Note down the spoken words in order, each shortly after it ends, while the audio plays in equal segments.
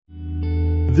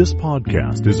This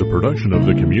podcast is a production of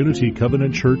the Community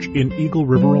Covenant Church in Eagle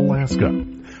River, Alaska.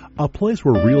 A place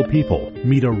where real people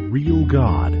meet a real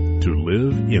God to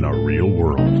live in a real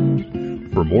world.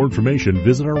 For more information,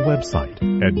 visit our website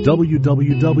at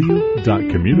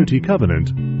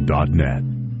www.communitycovenant.net.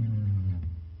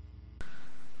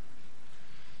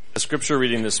 The scripture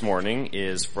reading this morning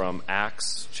is from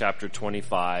Acts chapter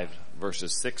 25,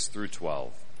 verses 6 through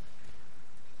 12.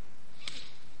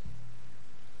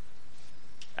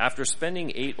 After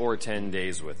spending 8 or 10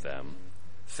 days with them,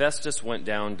 Festus went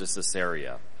down to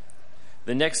Caesarea.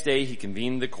 The next day he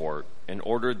convened the court and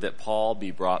ordered that Paul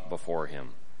be brought before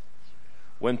him.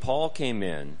 When Paul came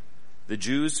in, the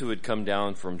Jews who had come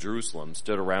down from Jerusalem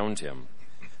stood around him.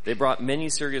 They brought many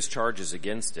serious charges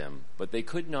against him, but they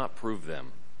could not prove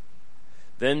them.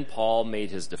 Then Paul made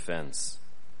his defense.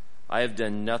 I have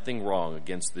done nothing wrong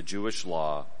against the Jewish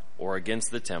law, or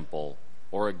against the temple,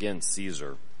 or against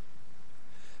Caesar.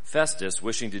 Festus,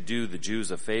 wishing to do the Jews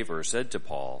a favor, said to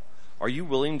Paul, Are you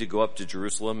willing to go up to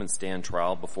Jerusalem and stand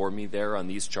trial before me there on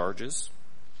these charges?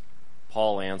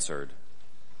 Paul answered,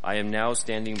 I am now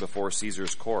standing before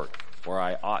Caesar's court, where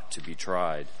I ought to be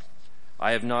tried.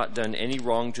 I have not done any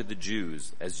wrong to the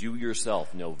Jews, as you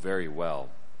yourself know very well.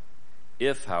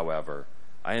 If, however,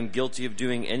 I am guilty of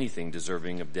doing anything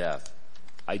deserving of death,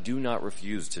 I do not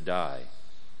refuse to die.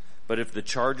 But if the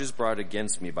charges brought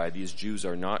against me by these Jews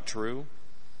are not true,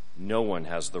 no one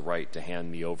has the right to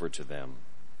hand me over to them.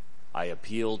 I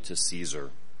appeal to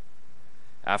Caesar.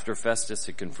 After Festus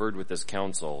had conferred with his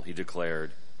council, he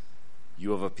declared,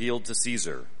 You have appealed to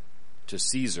Caesar. To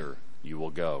Caesar you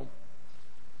will go.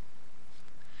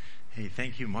 Hey,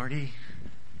 thank you, Marty.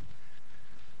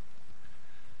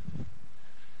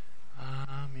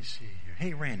 Let me see here.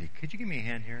 Hey, Randy, could you give me a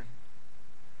hand here?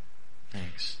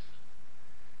 Thanks.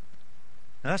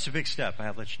 Now, that's a big step. I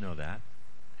have to let you know that.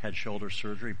 Had shoulder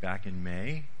surgery back in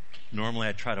May. Normally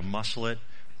I'd try to muscle it,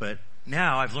 but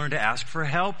now I've learned to ask for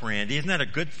help, Randy. Isn't that a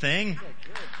good thing?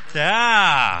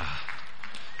 Yeah.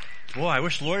 Boy, I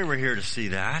wish Lori were here to see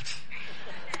that.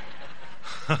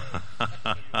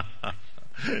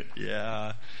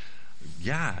 Yeah.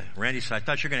 Yeah. Randy said, I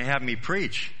thought you were going to have me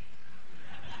preach.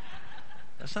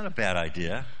 That's not a bad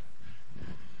idea.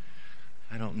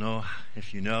 I don't know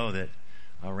if you know that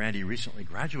Randy recently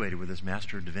graduated with his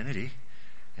Master of Divinity.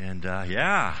 And,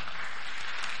 yeah.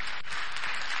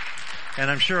 And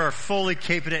I'm sure are fully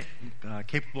capable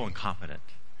and competent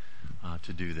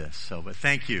to do this. So, but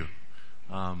thank you.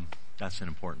 That's an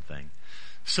important thing.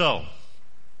 So,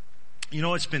 you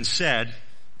know, it's been said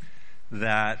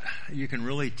that you can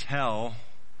really tell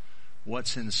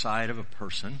what's inside of a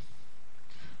person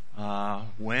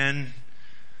when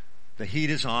the heat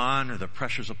is on or the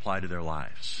pressure's applied to their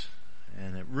lives.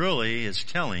 And it really is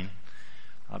telling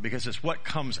because it's what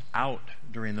comes out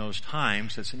during those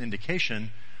times that's an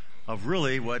indication of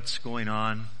really what's going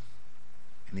on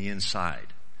in the inside.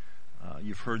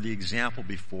 You've heard the example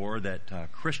before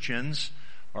that Christians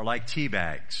are like tea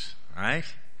bags, right?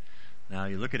 Now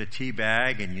you look at a tea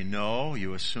bag and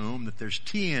you assume that there's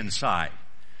tea inside.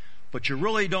 But you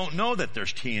really don't know that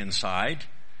there's tea inside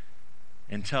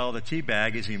until the tea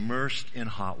bag is immersed in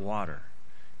hot water.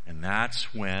 And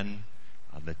that's when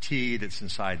the tea that's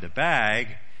inside the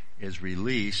bag is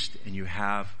released and you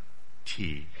have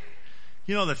tea.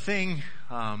 You know, the thing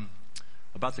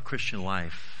about the Christian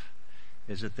life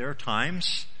is that there are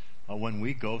times when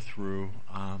we go through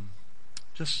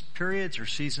just periods or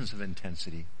seasons of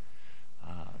intensity,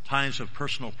 times of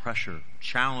personal pressure,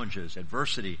 challenges,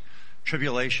 adversity,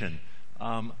 tribulation.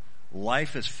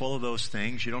 Life is full of those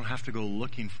things. You don't have to go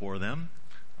looking for them.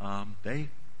 They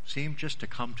seem just to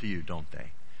come to you, don't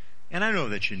they? And I know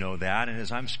that you know that, and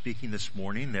as I'm speaking this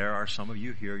morning, there are some of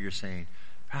you here, you're saying,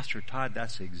 Pastor Todd,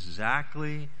 that's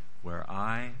exactly where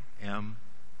I am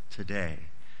today.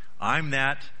 I'm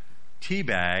that tea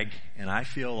bag, and I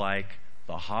feel like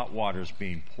the hot water's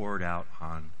being poured out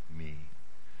on me.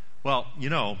 Well, you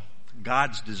know,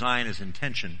 God's design, His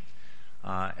intention,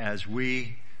 as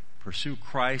we pursue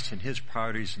Christ and His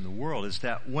priorities in the world, is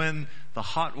that when the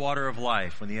hot water of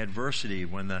life, when the adversity,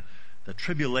 when the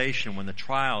tribulation, when the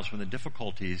trials, when the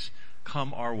difficulties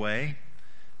come our way,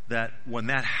 that when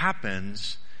that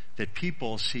happens, that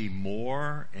people see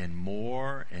more and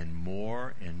more and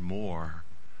more and more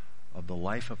of the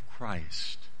life of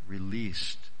Christ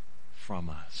released from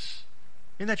us.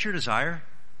 Isn't that your desire?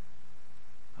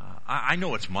 I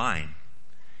know it's mine.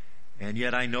 And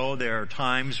yet I know there are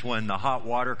times when the hot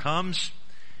water comes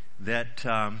that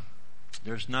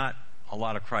there's not a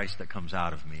lot of Christ that comes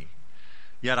out of me.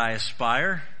 Yet I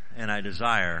aspire and I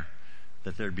desire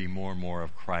that there'd be more and more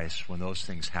of Christ when those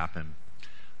things happen.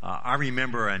 I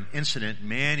remember an incident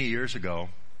many years ago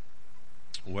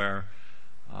where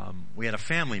we had a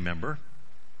family member,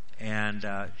 and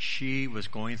she was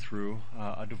going through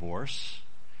a divorce.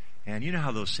 And you know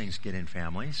how those things get in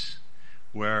families,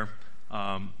 where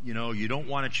you don't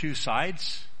want to choose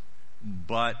sides,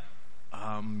 but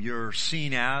you're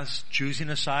seen as choosing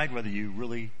a side, whether you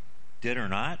really did or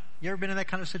not. You ever been in that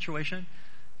kind of situation?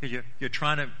 Because you're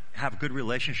trying to have a good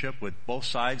relationship with both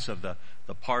sides of the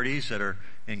parties that are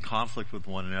in conflict with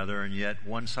one another, and yet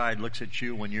one side looks at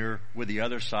you when you're with the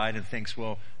other side and thinks,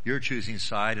 well, you're choosing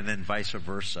side, and then vice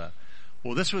versa.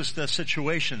 Well, this was the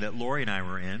situation that Lori and I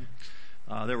were in.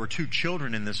 There were 2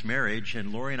 children in this marriage,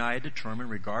 and Lori and I had determined,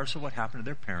 regardless of what happened to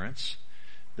their parents,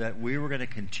 that we were going to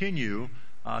continue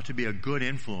to be a good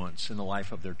influence in the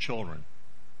life of their children.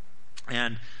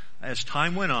 And as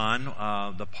time went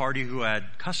on, the party who had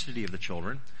custody of the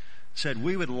children said,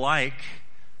 we would like,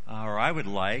 or I would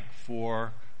like,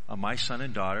 for my son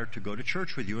and daughter to go to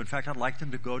church with you. In fact, I'd like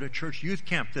them to go to church youth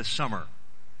camp this summer,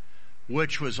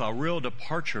 which was a real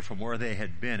departure from where they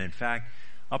had been. In fact,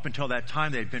 up until that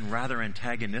time, they had been rather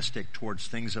antagonistic towards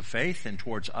things of faith and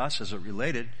towards us as it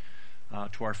related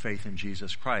to our faith in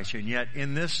Jesus Christ. And yet,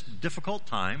 in this difficult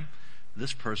time,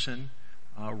 this person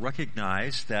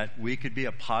recognized that we could be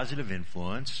a positive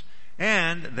influence,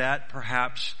 and that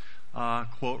perhaps,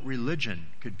 quote, religion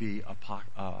could be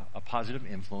a positive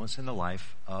influence in the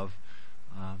life of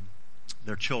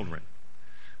their children.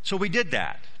 So we did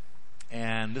that.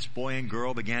 And this boy and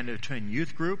girl began to attend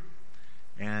youth group.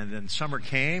 And then summer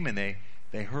came, and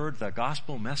they heard the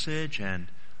gospel message, and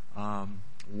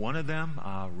one of them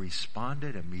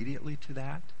responded immediately to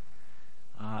that.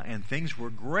 And things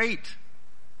were great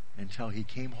until he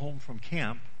came home from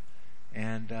camp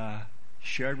and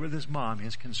shared with his mom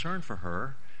his concern for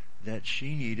her, that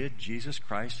she needed Jesus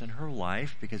Christ in her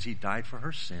life because he died for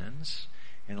her sins,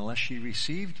 and unless she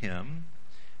received him,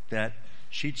 that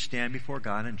she'd stand before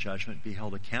God in judgment, be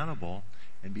held accountable,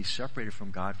 and be separated from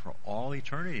God for all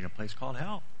eternity in a place called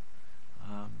hell.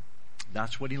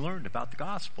 That's what he learned about the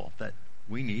gospel, that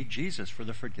we need Jesus for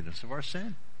the forgiveness of our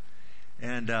sin.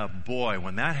 And boy,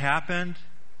 when that happened,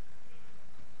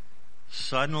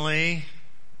 suddenly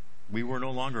we were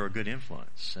no longer a good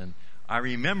influence. And I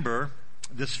remember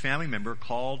this family member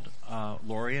called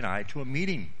Lori and I to a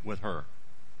meeting with her.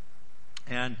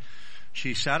 And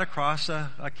she sat across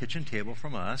a kitchen table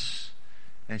from us,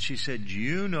 and she said, do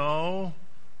you know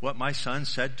what my son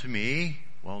said to me?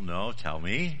 Well, no, tell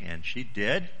me. And she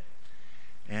did.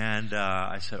 And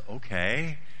I said,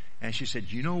 okay. And she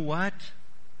said, you know what?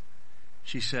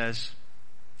 She says,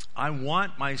 I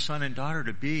want my son and daughter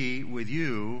to be with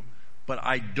you, but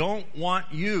I don't want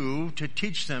you to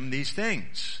teach them these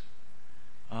things.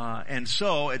 And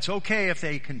so it's okay if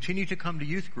they continue to come to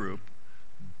youth group,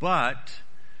 but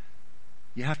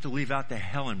you have to leave out the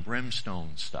hell and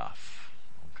brimstone stuff.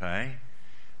 Okay?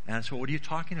 And so what are you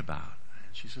talking about?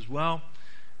 And she says, well,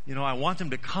 I want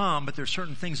them to come, but there's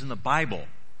certain things in the Bible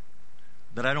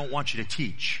that I don't want you to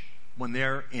teach when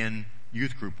they're in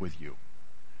youth group with you.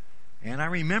 And I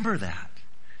remember that.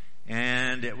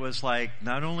 And it was like,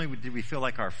 not only did we feel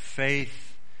like our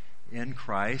faith in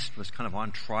Christ was kind of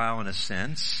on trial in a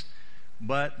sense,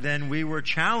 but then we were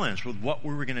challenged with what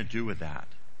we were going to do with that.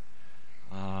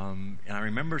 And I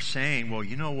remember saying, well,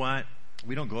 you know what?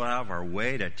 We don't go out of our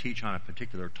way to teach on a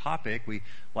particular topic. We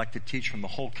like to teach from the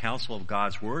whole counsel of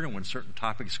God's Word, and when certain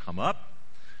topics come up,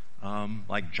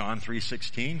 like John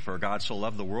 3:16, for God so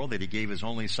loved the world that he gave his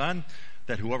only Son,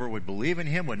 that whoever would believe in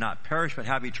him would not perish but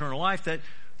have eternal life,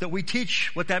 that we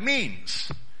teach what that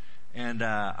means. And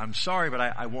I'm sorry, but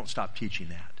I won't stop teaching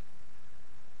that.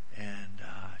 And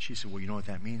she said, well, you know what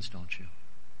that means, don't you?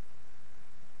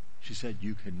 She said,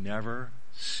 you can never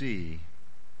see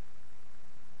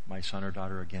my son or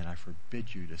daughter again. I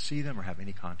forbid you to see them or have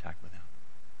any contact with them.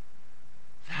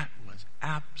 That was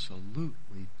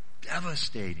absolutely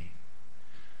devastating.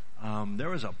 There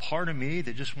was a part of me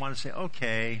that just wanted to say,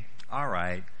 okay, all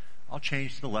right, I'll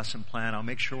change the lesson plan. I'll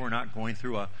make sure we're not going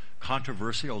through a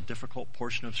controversial, difficult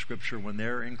portion of Scripture when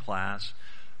they're in class.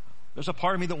 There's a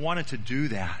part of me that wanted to do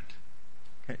that.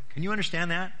 Okay. Can you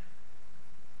understand that?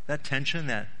 That tension,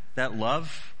 that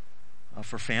love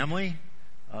for family,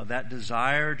 that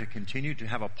desire to continue to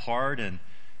have a part in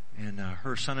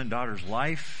her son and daughter's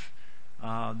life.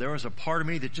 There was a part of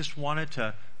me that just wanted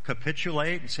to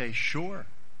capitulate and say, sure.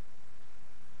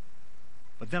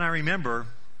 But then I remember,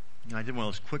 I did one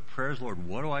of those quick prayers, Lord,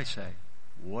 what do I say?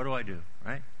 What do I do?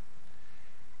 Right?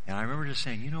 And I remember just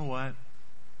saying, you know what?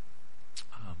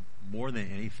 More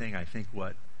than anything, I think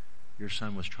what your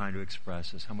son was trying to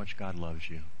express is how much God loves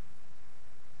you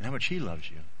and how much he loves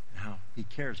you. and how he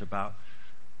cares about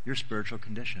your spiritual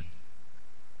condition.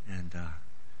 And,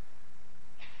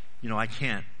 I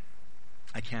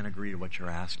can't agree to what you're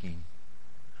asking.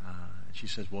 And she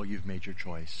says, well, you've made your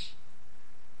choice.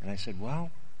 And I said,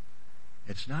 well,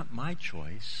 it's not my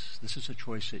choice. This is a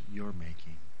choice that you're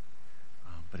making.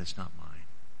 But it's not mine.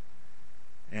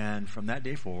 And from that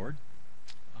day forward,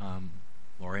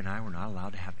 Lori and I were not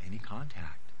allowed to have any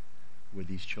contact with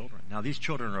these children. Now, these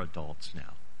children are adults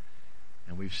now.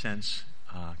 And we've since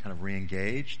kind of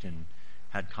re-engaged and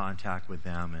had contact with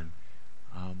them. And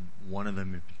one of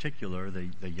them in particular,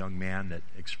 the young man that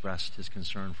expressed his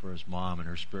concern for his mom and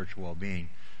her spiritual well-being,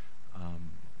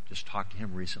 just talked to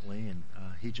him recently, and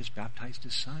he just baptized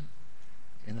his son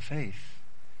in the faith.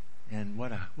 And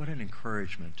what an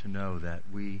encouragement to know that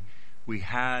we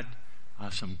had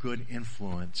some good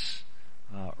influence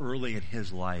early in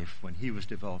his life when he was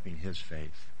developing his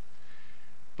faith.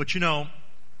 But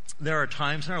there are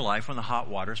times in our life when the hot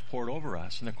water is poured over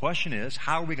us, and the question is,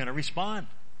 how are we going to respond?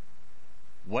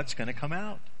 What's going to come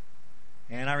out?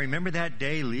 And I remember that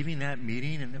day leaving that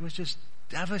meeting, and it was just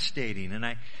devastating. And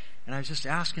I was just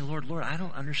asking, Lord, I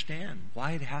don't understand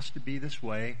why it has to be this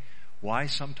way, why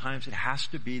sometimes it has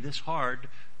to be this hard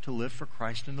to live for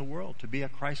Christ in the world, to be a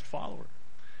Christ follower.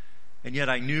 And yet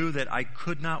I knew that I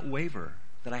could not waver,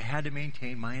 that I had to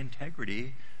maintain my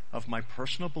integrity of my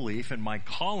personal belief and my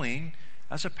calling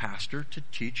as a pastor to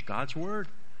teach God's Word,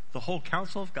 the whole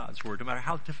counsel of God's Word, no matter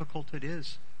how difficult it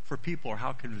is for people or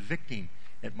how convicting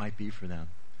it might be for them.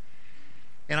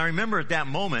 And I remember at that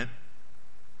moment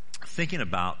thinking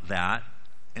about that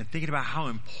and thinking about how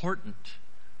important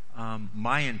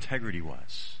my integrity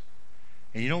was.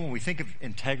 And when we think of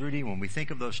integrity, when we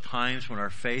think of those times when our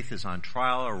faith is on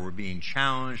trial or we're being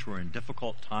challenged, we're in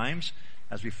difficult times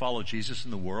as we follow Jesus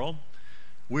in the world,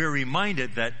 we're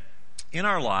reminded that in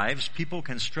our lives, people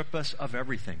can strip us of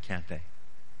everything, can't they?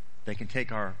 They can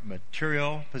take our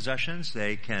material possessions.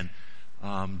 They can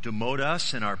demote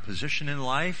us in our position in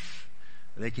life.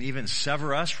 They can even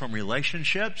sever us from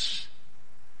relationships.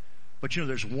 But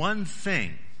there's one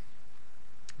thing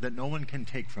that no one can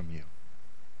take from you.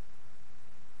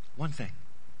 One thing.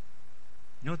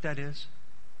 You know what that is?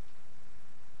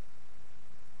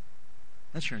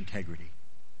 That's your integrity.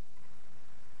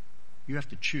 You have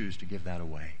to choose to give that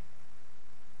away.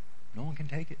 No one can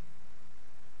take it.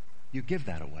 You give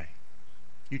that away.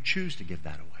 You choose to give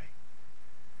that away.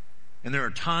 And there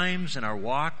are times in our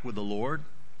walk with the Lord,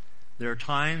 there are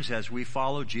times as we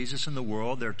follow Jesus in the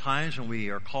world, there are times when we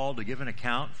are called to give an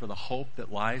account for the hope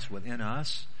that lies within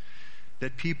us,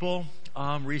 that people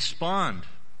respond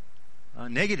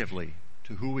negatively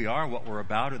to who we are, what we're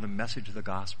about, or the message of the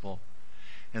gospel.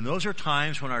 And those are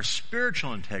times when our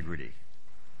spiritual integrity,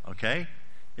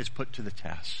 is put to the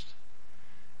test.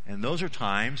 And those are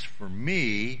times, for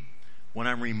me, when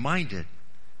I'm reminded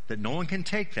that no one can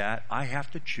take that, I have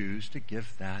to choose to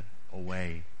give that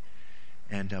away.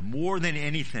 And more than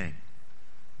anything,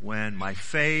 when my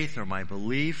faith or my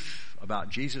belief about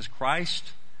Jesus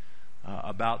Christ,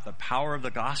 about the power of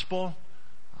the gospel,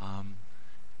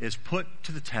 is put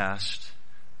to the test,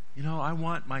 I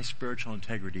want my spiritual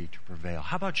integrity to prevail.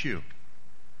 How about you?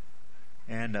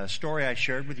 And a story I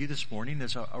shared with you this morning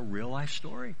is a real life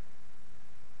story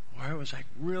where it was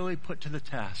really put to the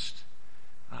test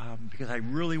because I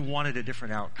really wanted a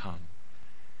different outcome.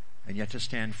 And yet to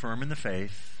stand firm in the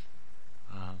faith,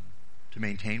 to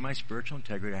maintain my spiritual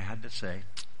integrity, I had to say,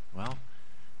 well,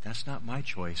 that's not my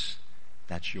choice,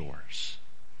 that's yours.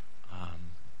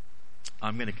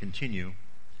 I'm going to continue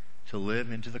to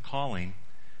live into the calling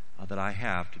that I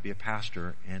have to be a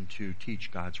pastor and to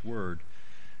teach God's Word,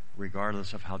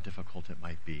 regardless of how difficult it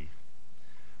might be.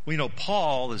 Well,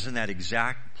 Paul is in that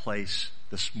exact place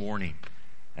this morning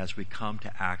as we come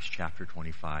to Acts chapter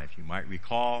 25. You might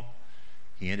recall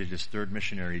he ended his third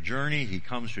missionary journey. He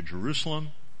comes to Jerusalem.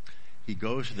 He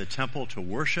goes to the temple to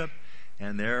worship,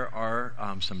 and there are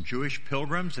some Jewish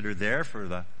pilgrims that are there for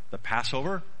the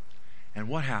Passover. And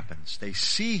what happens? They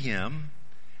see him,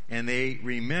 and they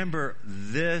remember,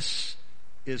 this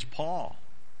is Paul.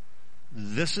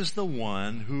 This is the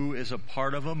one who is a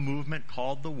part of a movement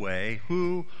called the Way,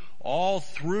 who all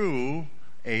through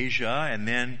Asia, and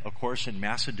then, of course, in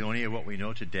Macedonia, what we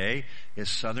know today is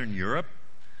Southern Europe,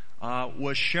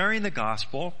 was sharing the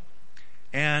gospel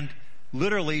and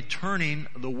literally turning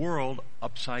the world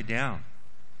upside down.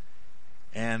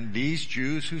 And these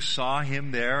Jews who saw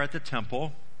him there at the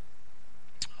temple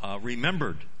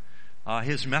remembered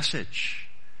his message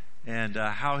and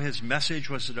how his message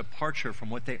was a departure from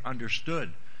what they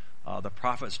understood the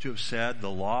prophets to have said, the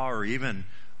law, or even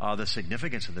the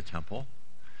significance of the temple.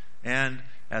 And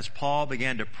as Paul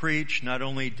began to preach, not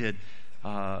only did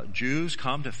Jews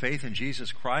come to faith in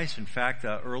Jesus Christ. In fact,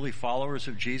 the early followers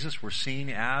of Jesus were seen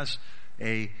as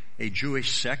a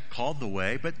Jewish sect called the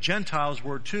Way, but Gentiles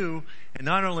were too. And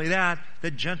not only that,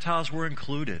 the Gentiles were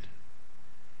included.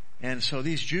 And so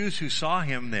these Jews who saw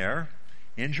him there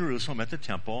in Jerusalem at the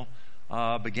temple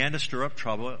began to stir up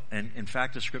trouble. And in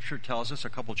fact, the scripture tells us a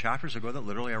couple chapters ago that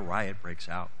literally a riot breaks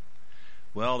out.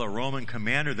 Well, the Roman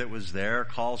commander that was there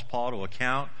calls Paul to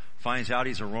account, finds out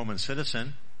he's a Roman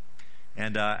citizen,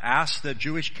 and asks the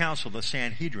Jewish council, the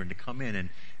Sanhedrin, to come in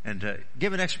and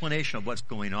give an explanation of what's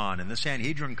going on. And the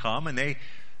Sanhedrin come and they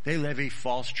levy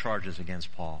false charges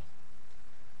against Paul.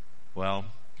 Well,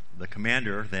 the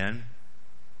commander then,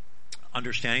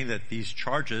 understanding that these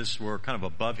charges were kind of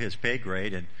above his pay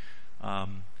grade, and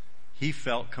he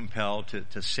felt compelled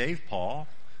to save Paul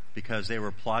because they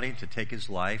were plotting to take his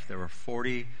life. There were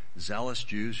 40 zealous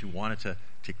Jews who wanted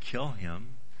to kill him.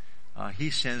 He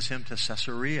sends him to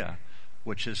Caesarea,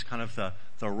 which is kind of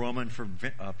the Roman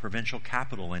provincial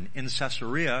capital. And in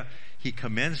Caesarea, he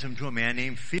commends him to a man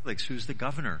named Felix, who's the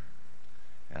governor.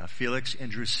 Felix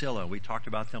and Drusilla, we talked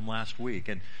about them last week.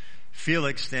 And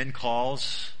Felix then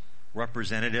calls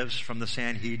representatives from the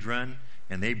Sanhedrin,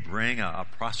 and they bring a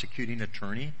prosecuting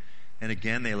attorney. And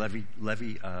again, they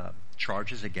levy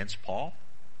charges against Paul.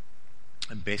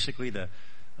 And basically the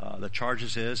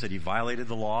charges is that he violated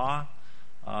the law,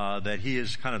 that he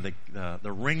is kind of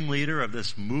the ringleader of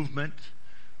this movement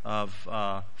of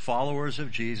followers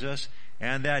of Jesus,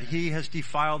 and that he has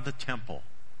defiled the temple.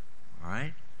 All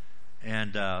right?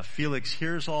 And Felix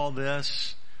hears all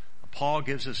this. Paul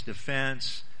gives his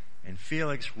defense, and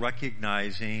Felix,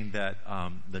 recognizing that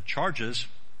the charges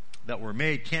that were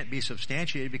made can't be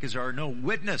substantiated because there are no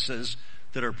witnesses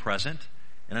that are present,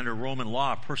 and under Roman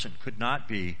law, a person could not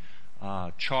be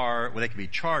charged. Well, they could be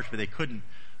charged, but they couldn't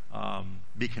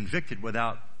be convicted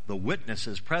without the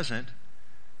witnesses present.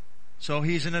 So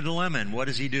he's in a dilemma, and what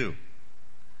does he do?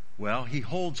 Well, he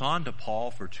holds on to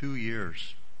Paul for 2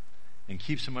 years and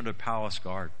keeps him under palace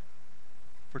guard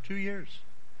for 2 years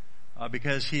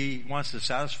because he wants to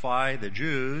satisfy the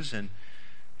Jews,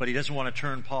 but he doesn't want to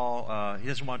turn Paul. He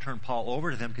doesn't want to turn Paul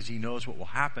over to them because he knows what will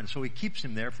happen. So he keeps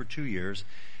him there for 2 years.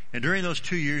 And during those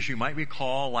 2 years, you might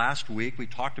recall last week we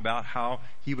talked about how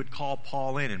he would call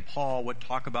Paul in, and Paul would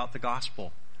talk about the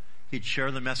gospel. He'd share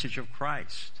the message of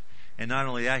Christ. And not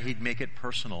only that, he'd make it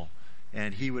personal.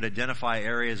 And he would identify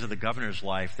areas of the governor's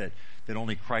life that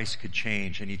only Christ could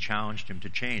change, and he challenged him to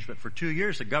change. But for 2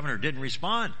 years, the governor didn't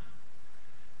respond.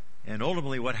 And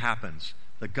ultimately what happens?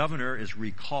 The governor is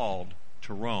recalled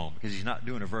to Rome because he's not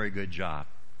doing a very good job.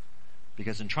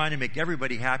 Because in trying to make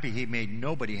everybody happy, he made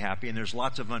nobody happy, and there's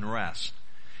lots of unrest.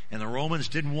 And the Romans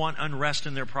didn't want unrest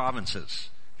in their provinces.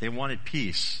 They wanted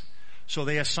peace. So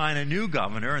they assign a new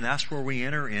governor, and that's where we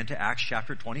enter into Acts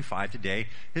chapter 25 today.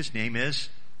 His name is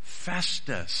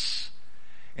Festus.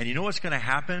 And you know what's going to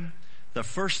happen? The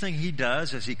first thing he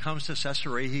does as he comes to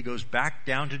Caesarea, he goes back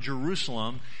down to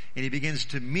Jerusalem, and he begins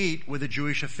to meet with the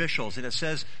Jewish officials. And it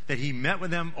says that he met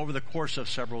with them over the course of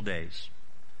several days.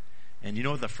 And you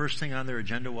know what the first thing on their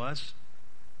agenda was?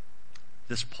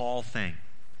 This Paul thing.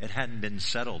 It hadn't been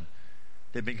settled.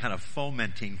 They've been kind of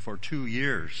fomenting for 2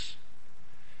 years.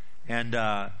 And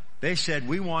they said,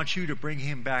 we want you to bring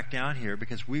him back down here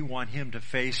because we want him to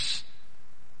face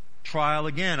trial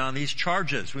again on these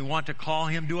charges. We want to call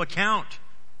him to account.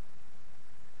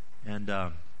 And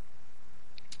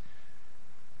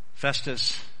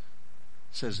Festus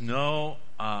says, no,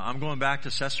 I'm going back to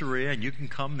Caesarea, and you can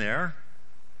come there.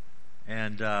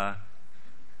 And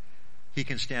he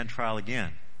can stand trial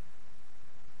again.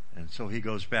 And so he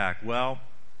goes back. Well,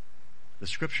 the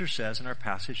scripture says in our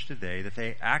passage today that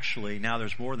they actually, now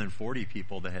there's more than 40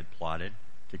 people that had plotted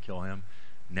to kill him.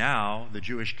 Now the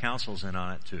Jewish council's in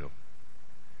on it too.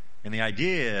 And the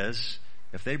idea is,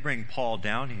 if they bring Paul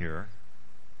down here,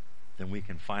 then we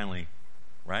can finally,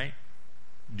 right,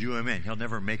 do him in. He'll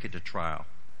never make it to trial.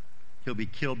 He'll be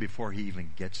killed before he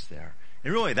even gets there.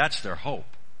 And really, that's their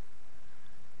hope.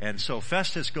 And so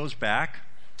Festus goes back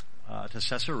to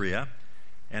Caesarea,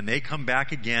 and they come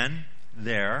back again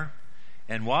there.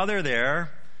 And while they're there,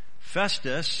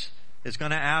 Festus is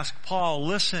going to ask Paul,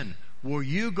 listen, will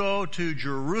you go to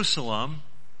Jerusalem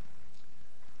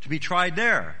to be tried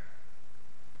there?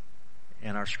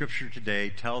 And our scripture today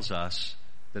tells us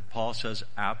that Paul says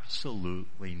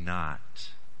absolutely not.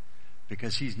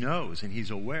 Because he knows and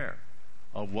he's aware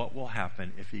of what will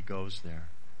happen if he goes there.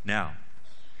 Now,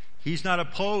 he's not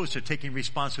opposed to taking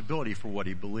responsibility for what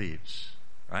he believes,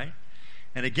 right?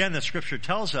 And again, the scripture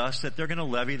tells us that they're going to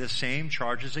levy the same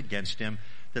charges against him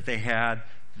that they had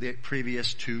the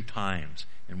previous 2 times.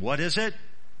 And what is it?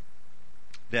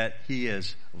 That he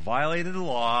has violated the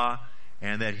law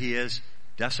and that he has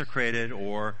desecrated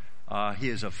or he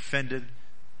has offended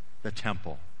the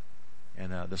temple.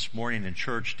 And this morning in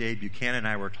church, Dave Buchanan and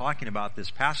I were talking about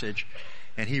this passage,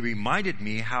 and he reminded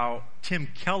me how Tim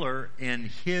Keller, in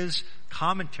his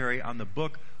commentary on the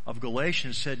book of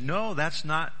Galatians, said, no, that's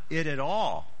not it at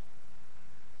all.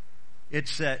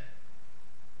 It's that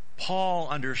Paul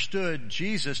understood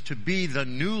Jesus to be the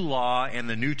new law and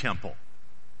the new temple.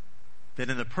 That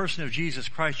in the person of Jesus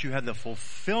Christ you had the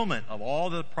fulfillment of all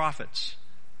the prophets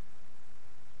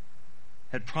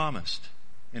had promised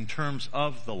in terms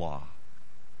of the law.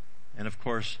 And of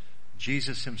course,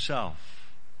 Jesus himself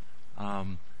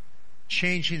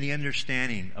changing the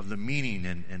understanding of the meaning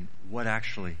and what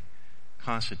actually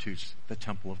constitutes the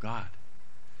temple of God.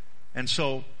 And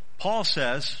so Paul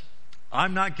says,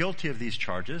 I'm not guilty of these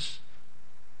charges.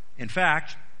 In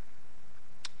fact,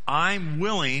 I'm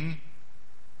willing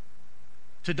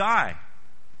to die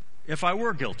if I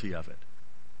were guilty of it.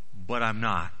 But I'm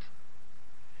not.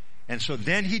 And so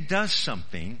then he does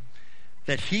something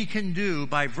that he can do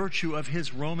by virtue of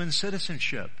his Roman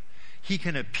citizenship. He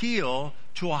can appeal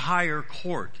to a higher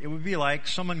court. It would be like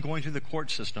someone going through the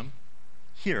court system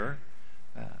here,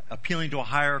 appealing to a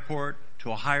higher court,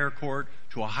 to a higher court,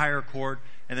 to a higher court,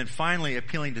 and then finally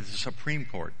appealing to the Supreme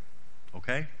Court,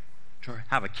 okay, to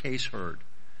have a case heard.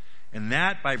 And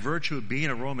that, by virtue of being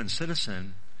a Roman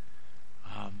citizen,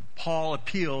 Paul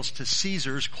appeals to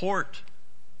Caesar's court,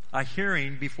 a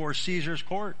hearing before Caesar's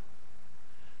court.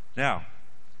 Now,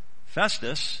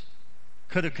 Festus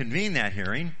could have convened that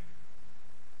hearing,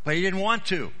 but he didn't want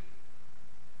to.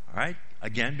 All right?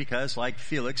 Again, because like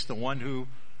Felix, the one who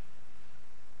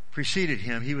preceded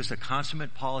him, he was a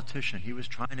consummate politician. He was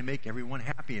trying to make everyone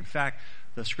happy. In fact,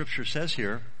 the scripture says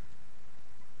here,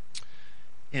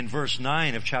 in verse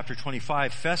 9 of chapter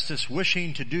 25, Festus,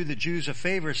 wishing to do the Jews a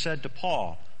favor, said to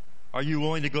Paul, are you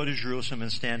willing to go to Jerusalem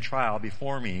and stand trial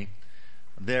before me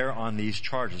there on these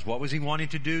charges? What was he wanting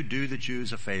to do? Do the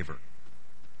Jews a favor.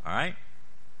 All right?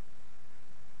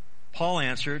 Paul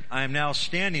answered, I am now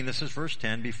standing, this is verse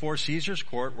 10, before Caesar's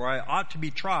court where I ought to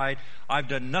be tried. I've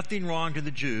done nothing wrong to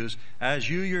the Jews, as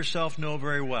you yourself know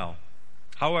very well.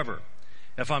 However,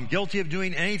 if I'm guilty of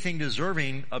doing anything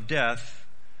deserving of death,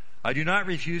 I do not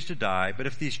refuse to die, but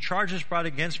if these charges brought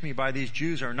against me by these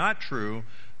Jews are not true,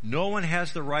 no one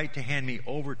has the right to hand me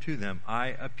over to them.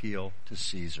 I appeal to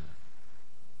Caesar.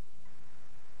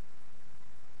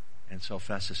 And so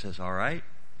Festus says, all right,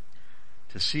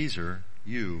 to Caesar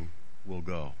you will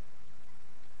go.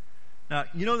 Now,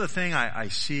 you know the thing I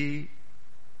see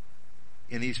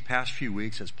in these past few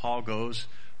weeks as Paul goes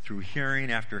through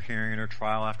hearing after hearing or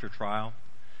trial after trial,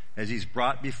 as he's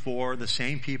brought before the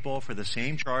same people for the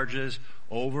same charges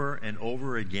over and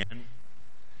over again,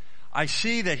 I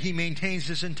see that he maintains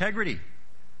his integrity,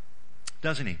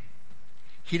 doesn't he?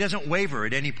 He doesn't waver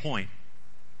at any point.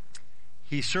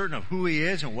 He's certain of who he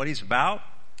is and what he's about,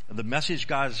 and the message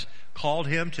God's called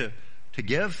him to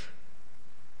give.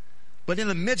 But in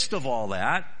the midst of all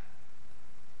that,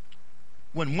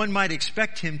 when one might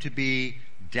expect him to be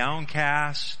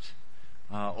downcast,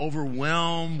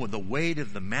 overwhelmed with the weight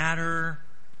of the matter,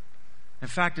 in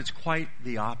fact, it's quite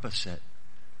the opposite.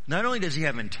 Not only does he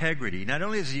have integrity, not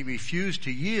only does he refuse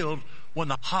to yield when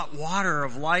the hot water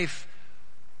of life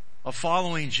of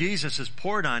following Jesus is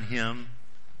poured on him,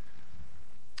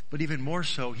 but even more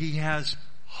so, he has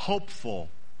hopeful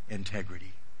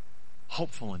integrity.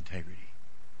 Hopeful integrity.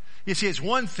 You see, it's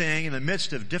one thing in the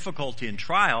midst of difficulty and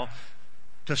trial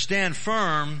to stand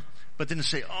firm, but then to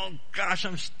say, oh gosh,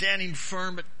 I'm standing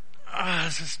firm, but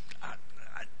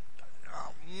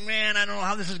man, I don't know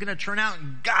how this is going to turn out.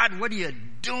 And God, what are you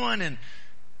doing? And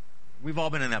we've all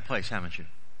been in that place, haven't you?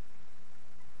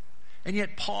 And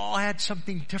yet Paul had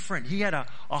something different. He had a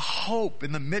hope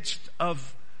in the midst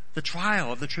of the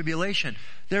trial, of the tribulation.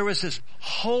 There was this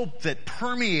hope that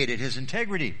permeated his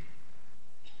integrity.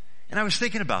 And I was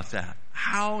thinking about that.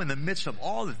 How in the midst of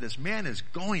all that this man is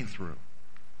going through,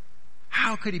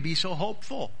 how could he be so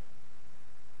hopeful?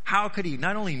 How could he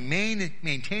not only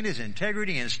maintain his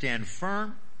integrity and stand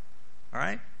firm, all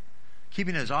right,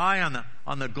 keeping his eye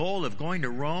on the goal of going to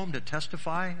Rome to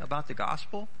testify about the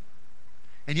gospel,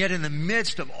 and yet in the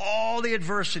midst of all the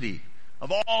adversity,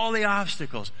 of all the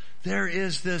obstacles, there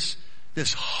is this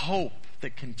hope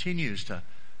that continues to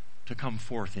come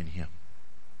forth in him.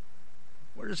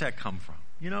 Where does that come from?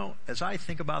 You know, as I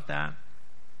think about that,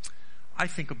 I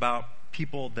think about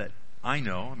people that I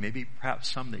know, maybe perhaps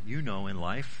some that you know in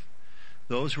life,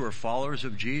 those who are followers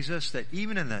of Jesus, that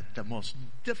even in the most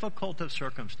difficult of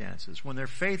circumstances, when their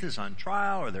faith is on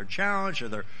trial or they're challenged or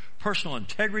their personal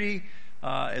integrity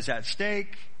is at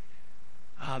stake,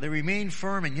 they remain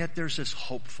firm, and yet there's this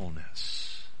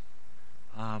hopefulness.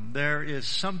 There is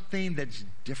something that's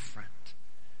different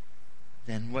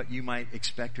than what you might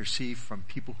expect or see from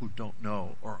people who don't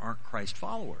know or aren't Christ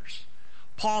followers.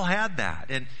 Paul had that,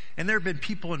 and there have been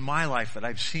people in my life that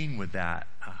I've seen with that.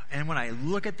 And when I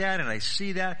look at that and I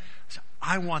see that,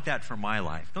 I want that for my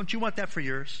life. Don't you want that for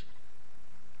yours?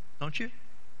 Don't you?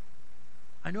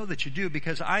 I know that you do,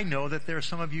 because I know that there are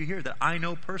some of you here that I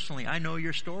know personally. I know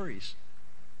your stories.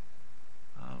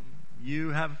 You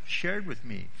have shared with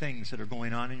me things that are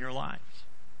going on in your lives.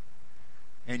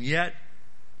 And yet,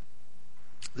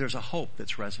 there's a hope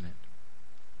that's resonant.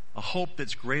 A hope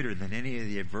that's greater than any of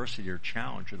the adversity or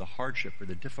challenge or the hardship or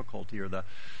the difficulty or the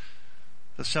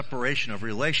separation of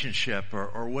relationship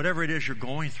or whatever it is you're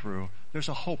going through. There's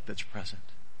a hope that's present.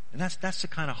 And that's the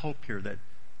kind of hope here that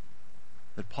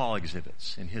Paul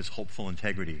exhibits in his hopeful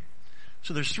integrity.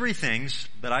 So there's three things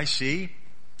that I see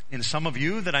in some of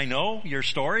you that I know, your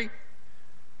story,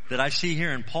 that I see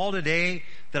here in Paul today,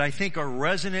 that I think are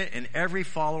resonant in every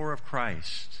follower of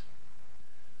Christ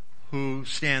who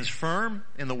stands firm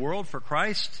in the world for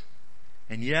Christ,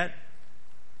 and yet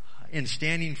in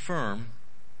standing firm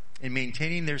in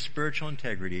maintaining their spiritual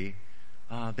integrity,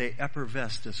 they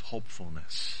effervesce this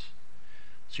hopefulness.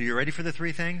 So you ready for the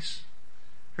three things?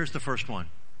 Here's the first one.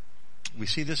 We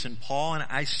see this in Paul, and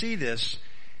I see this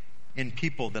in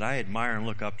people that I admire and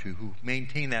look up to who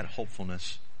maintain that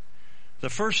hopefulness. The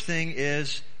first thing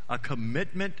is a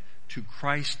commitment to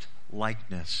Christ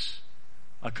likeness.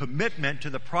 A commitment to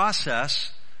the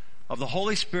process of the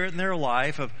Holy Spirit in their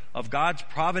life, of God's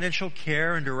providential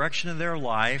care and direction of their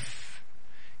life,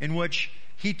 in which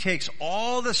He takes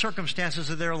all the circumstances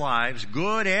of their lives,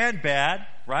 good and bad,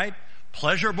 right?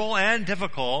 Pleasurable and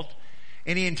difficult,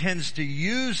 and He intends to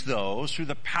use those through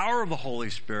the power of the Holy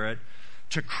Spirit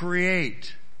to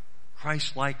create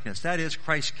Christ likeness. That is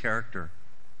Christ's character.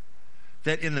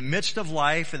 That in the midst of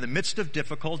life, in the midst of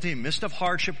difficulty, in the midst of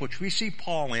hardship, which we see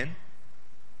Paul in,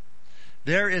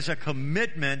 there is a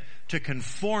commitment to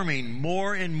conforming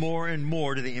more and more and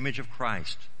more to the image of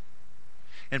Christ.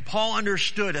 And Paul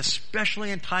understood, especially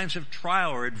in times of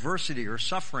trial or adversity or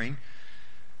suffering,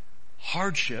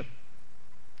 hardship,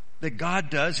 that God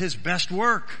does His best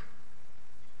work.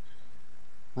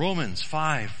 Romans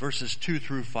 5, verses 2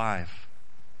 through 5.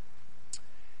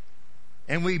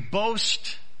 And we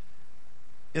boast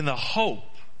in the hope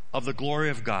of the glory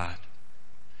of God.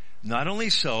 Not only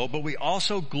so, but we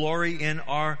also glory in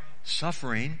our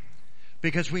suffering,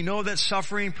 because we know that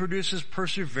suffering produces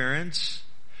perseverance,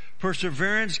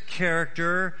 perseverance,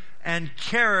 character, and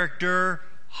character,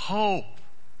 hope.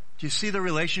 Do you see the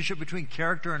relationship between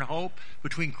character and hope,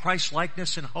 between Christ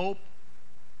likeness and hope?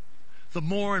 The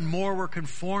more and more we're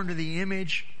conformed to the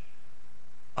image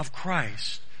of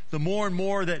Christ, the more and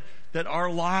more that our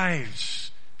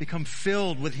lives become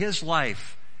filled with His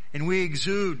life and we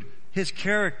exude His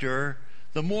character,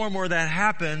 the more and more that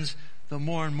happens, the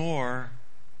more and more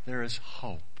there is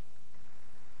hope.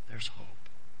 There's hope.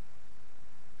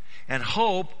 And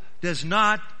hope does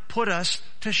not put us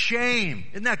to shame.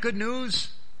 Isn't that good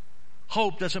news?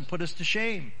 Hope doesn't put us to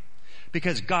shame,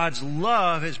 because God's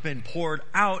love has been poured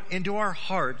out into our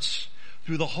hearts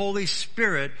through the Holy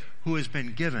Spirit who has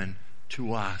been given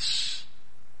to us.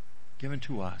 Given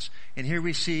to us. And here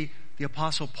we see the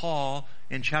Apostle Paul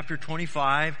in chapter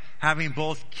 25 having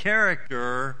both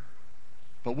character,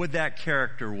 but with that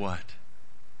character what?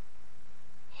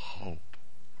 Hope.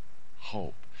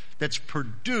 Hope. That's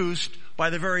produced by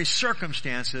the very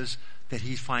circumstances that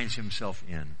he finds himself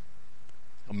in.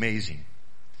 Amazing.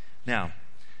 Now,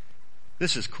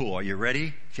 this is cool. Are you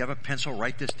ready? If you have a pencil,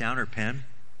 write this down, or pen.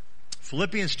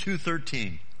 Philippians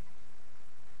 2:13.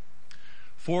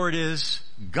 For it is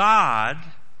God,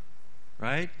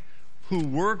 right, who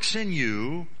works in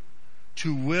you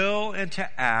to will and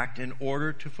to act in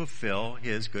order to fulfill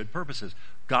His good purposes.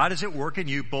 God is at work in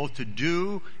you both to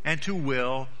do and to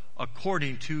will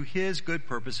according to His good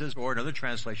purposes, or another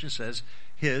translation says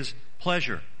His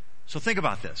pleasure. So think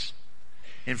about this.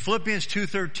 In Philippians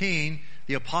 2:13,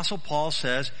 the Apostle Paul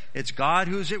says it's God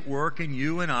who's at work in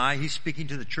you and I. He's speaking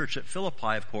to the church at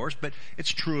Philippi, of course, but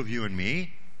it's true of you and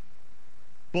me.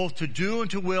 Both to do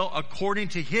and to will according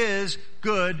to His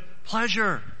good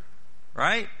pleasure.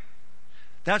 Right?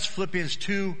 That's Philippians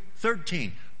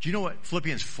 2:13. Do you know what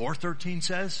Philippians 4:13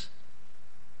 says?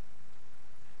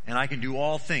 And I can do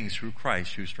all things through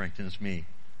Christ who strengthens me.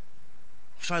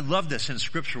 So I love this in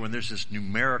Scripture when there's this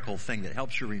numerical thing that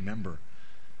helps you remember.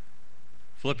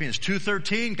 Philippians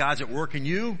 2:13, God's at work in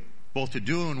you, both to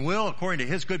do and will according to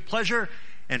His good pleasure.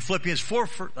 And Philippians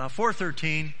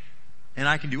 4:13, and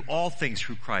I can do all things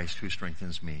through Christ who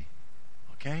strengthens me.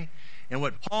 Okay? And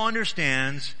what Paul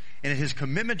understands in his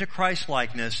commitment to Christ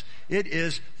likeness, it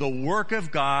is the work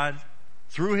of God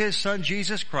through His Son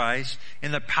Jesus Christ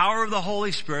and the power of the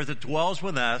Holy Spirit that dwells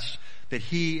with us, that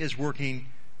He is working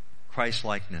Christ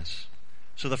likeness.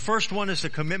 So the first one is the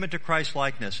commitment to Christ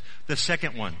likeness. The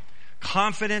second one,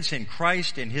 confidence in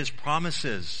Christ and His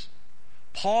promises.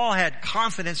 Paul had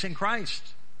confidence in Christ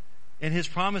and His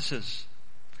promises.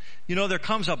 You know, there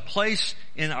comes a place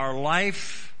in our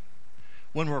life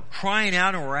when we're crying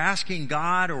out and we're asking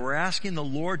God or we're asking the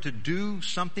Lord to do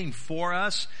something for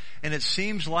us, and it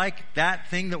seems like that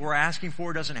thing that we're asking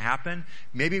for doesn't happen.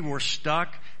 Maybe we're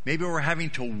stuck. Maybe we're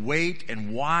having to wait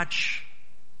and watch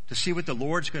to see what the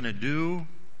Lord's going to do.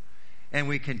 And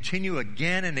we continue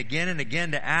again and again and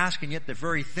again to ask, and yet the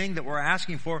very thing that we're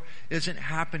asking for isn't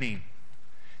happening.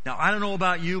 Now, I don't know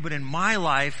about you, but in my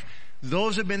life,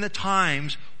 those have been the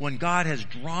times when God has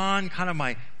drawn kind of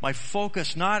my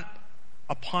focus, not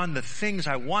upon the things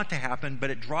I want to happen, but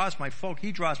He draws my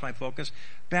focus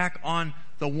back on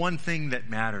the one thing that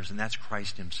matters, and that's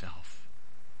Christ Himself.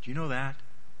 Do you know that?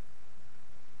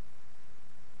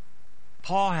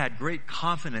 Paul had great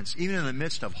confidence, even in the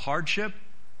midst of hardship,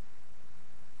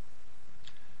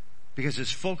 because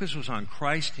his focus was on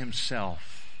Christ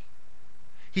Himself.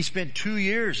 He spent 2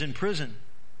 years in prison,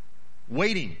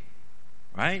 waiting,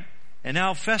 right? And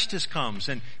now Festus comes,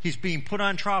 and he's being put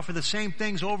on trial for the same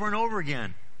things over and over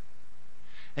again.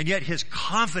 And yet his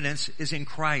confidence is in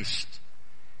Christ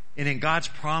and in God's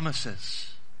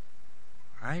promises.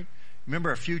 Right?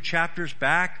 Remember a few chapters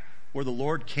back where the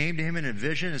Lord came to him in a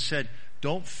vision and said,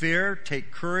 "Don't fear,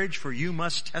 take courage, for you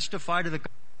must testify to the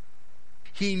gospel."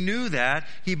 He knew that,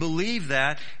 he believed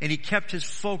that, and he kept his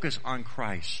focus on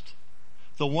Christ.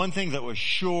 The one thing that was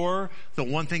sure, the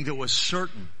one thing that was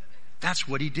certain. That's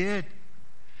what he did.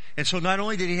 And so not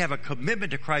only did he have a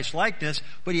commitment to Christ likeness,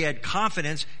 but he had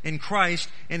confidence in Christ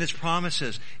and His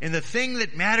promises. And the thing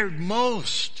that mattered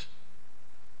most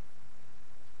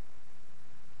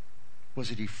was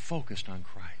that he focused on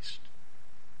Christ.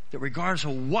 That regardless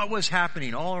of what was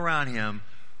happening all around him,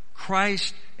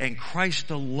 Christ and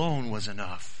Christ alone was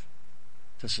enough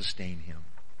to sustain him.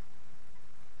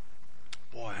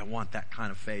 Boy, I want that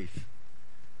kind of faith.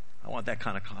 I want that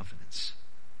kind of confidence.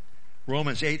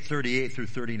 Romans 8:38 through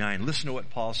 39. Listen to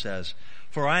what Paul says.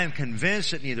 "For I am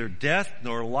convinced that neither death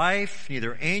nor life,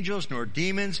 neither angels nor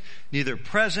demons, neither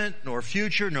present nor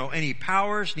future, nor any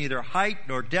powers, neither height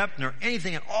nor depth, nor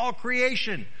anything in all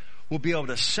creation will be able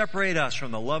to separate us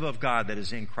from the love of God that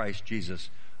is in Christ Jesus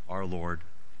our Lord."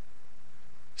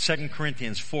 2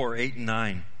 Corinthians 4:8 and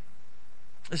 9.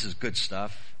 This is good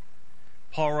stuff.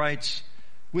 Paul writes,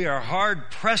 "We are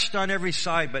hard pressed on every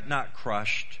side, but not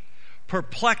crushed.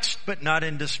 Perplexed, but not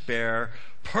in despair.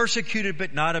 Persecuted,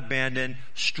 but not abandoned.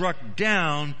 Struck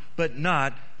down, but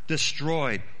not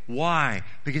destroyed." Why?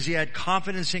 Because he had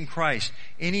confidence in Christ.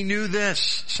 And he knew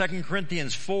this, 2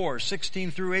 Corinthians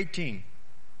 4:16 through 18.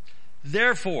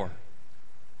 "Therefore,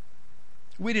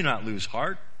 we do not lose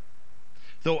heart.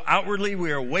 Though outwardly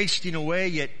we are wasting away,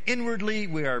 yet inwardly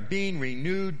we are being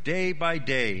renewed day by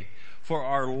day. For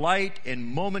our light and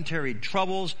momentary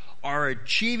troubles are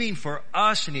achieving for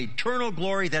us an eternal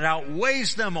glory that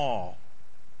outweighs them all.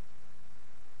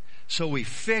 So we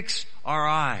fix our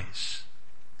eyes,"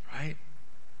 right?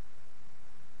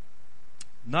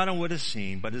 "Not on what is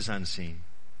seen, but is unseen.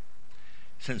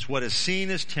 Since what is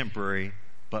seen is temporary,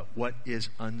 but what is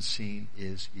unseen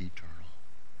is eternal."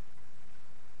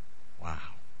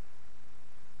 Wow.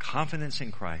 Confidence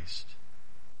in Christ.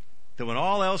 That when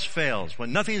all else fails,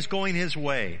 when nothing is going his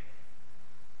way,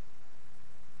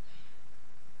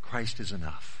 Christ is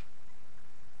enough.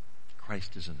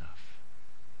 Christ is enough.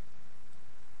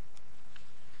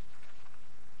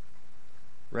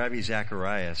 Rabbi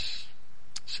Zacharias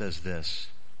says this: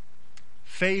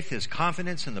 "Faith is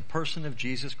confidence in the person of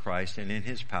Jesus Christ and in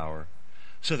His power,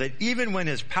 so that even when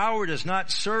His power does not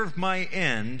serve my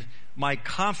end, my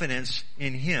confidence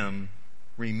in Him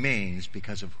remains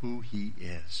because of who He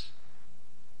is."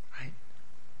 Right?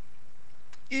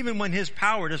 Even when His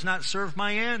power does not serve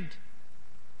my end.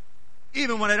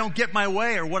 Even when I don't get my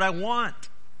way or what I want.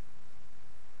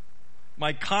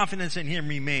 My confidence in Him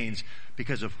remains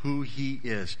because of who He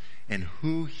is. And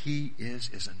who He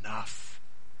is enough.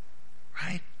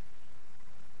 Right?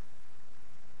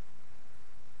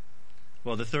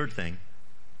 Well, the third thing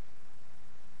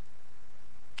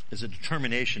is a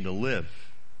determination to live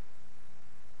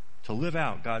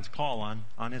out God's call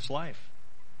on his life.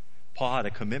 Paul had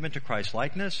a commitment to Christ's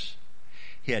likeness.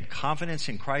 He had confidence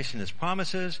in Christ and his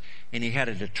promises, and he had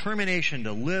a determination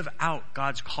to live out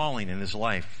God's calling in his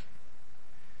life.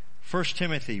 1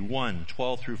 Timothy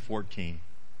 1:12 through 14.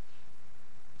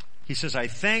 He says, I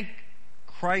thank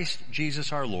Christ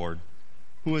Jesus our Lord,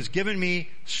 who has given me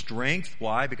strength.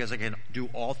 Why? Because I can do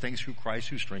all things through Christ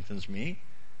who strengthens me.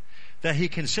 That he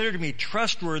considered me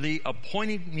trustworthy,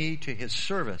 appointing me to his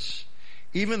service,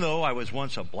 even though I was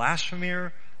once a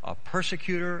blasphemer, a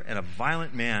persecutor, and a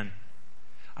violent man.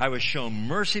 I was shown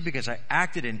mercy because I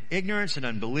acted in ignorance and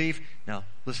unbelief. Now,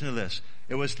 listen to this.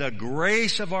 It was the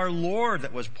grace of our Lord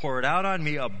that was poured out on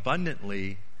me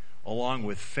abundantly, along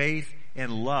with faith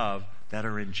and love that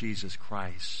are in Jesus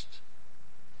Christ.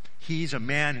 He's a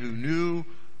man who knew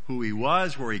who he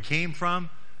was, where he came from,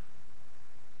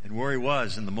 and where he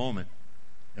was in the moment,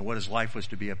 and what his life was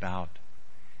to be about.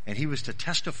 And he was to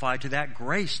testify to that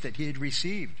grace that he had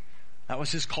received. That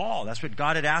was his call. That's what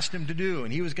God had asked him to do,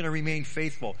 and he was going to remain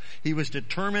faithful. He was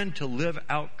determined to live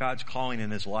out God's calling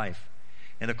in his life.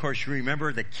 And of course, you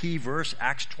remember the key verse,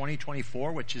 Acts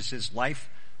 20:24, which is his life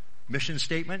mission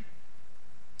statement.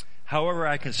 However,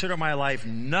 I consider my life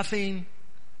nothing,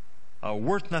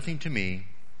 worth nothing to me.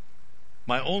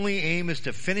 My only aim is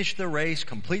to finish the race,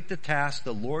 complete the task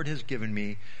the Lord has given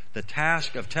me, the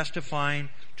task of testifying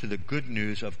to the good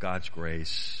news of God's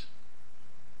grace.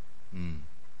 And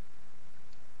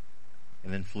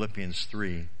then Philippians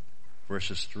 3,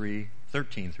 verses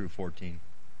 13 through 14.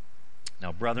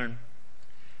 Now, brethren,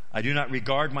 I do not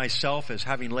regard myself as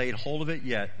having laid hold of it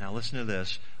yet. Now listen to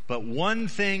this. But one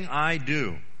thing I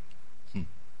do.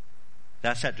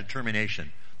 That's that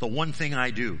determination. The one thing I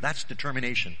do. That's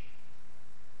determination.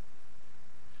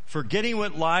 Forgetting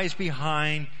what lies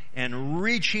behind and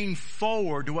reaching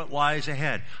forward to what lies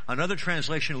ahead. Another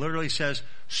translation literally says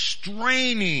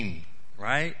straining,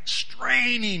 right?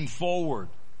 Straining forward.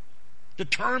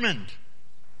 Determined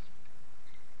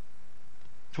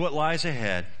to what lies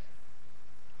ahead.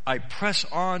 I press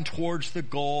on towards the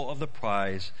goal of the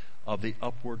prize of the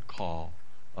upward call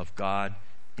of God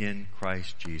in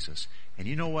Christ Jesus. And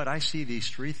you know what? I see these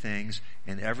three things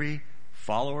in every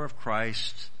follower of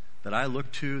Christ that I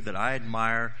look to, that I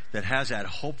admire, that has that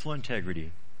hopeful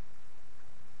integrity,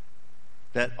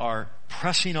 that are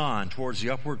pressing on towards the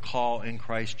upward call in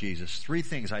Christ Jesus. Three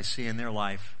things I see in their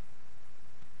life,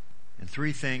 and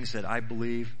three things that I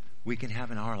believe we can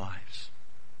have in our lives.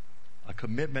 A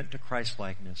commitment to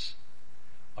Christ-likeness,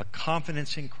 a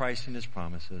confidence in Christ and his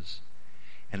promises,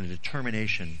 and a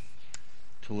determination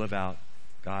to live out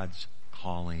God's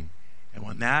calling. And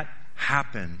when that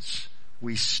happens,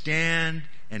 we stand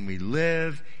and we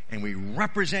live and we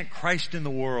represent Christ in the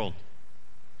world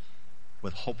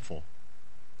with hopeful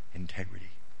integrity.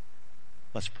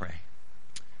 Let's pray.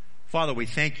 Father, we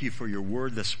thank you for your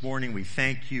word this morning. We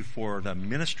thank you for the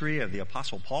ministry of the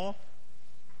Apostle Paul.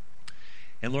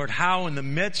 And Lord, how in the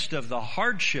midst of the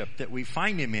hardship that we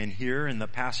find him in here in the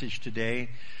passage today,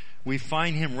 we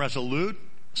find him resolute,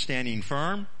 standing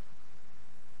firm,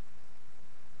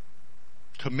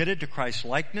 committed to Christ's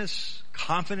likeness,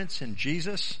 confidence in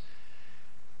Jesus,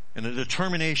 and a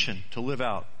determination to live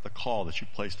out the call that you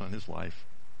placed on his life.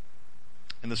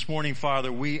 And this morning,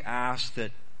 Father, we ask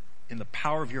that in the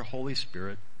power of your Holy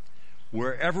Spirit,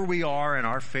 wherever we are in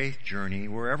our faith journey,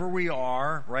 wherever we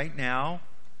are right now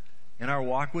in our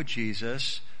walk with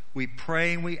Jesus, we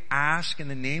pray and we ask in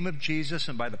the name of Jesus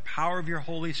and by the power of your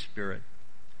Holy Spirit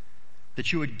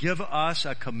that you would give us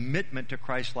a commitment to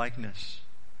Christ likeness.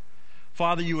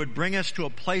 Father, you would bring us to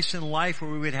a place in life where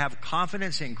we would have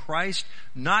confidence in Christ,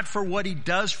 not for what he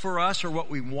does for us or what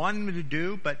we want him to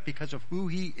do, but because of who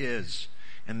he is.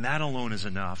 And that alone is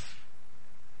enough.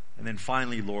 And then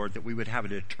finally, Lord, that we would have a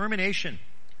determination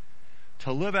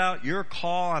to live out your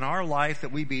call on our life,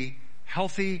 that we be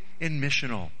healthy and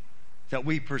missional, that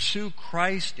we pursue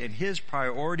Christ and his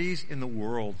priorities in the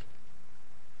world.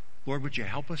 Lord, would you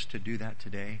help us to do that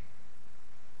today?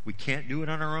 We can't do it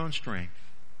on our own strength.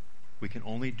 We can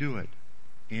only do it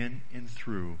in and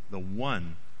through the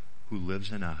one who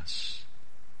lives in us,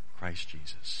 Christ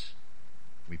Jesus.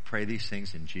 We pray these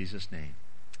things in Jesus' name.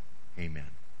 Amen.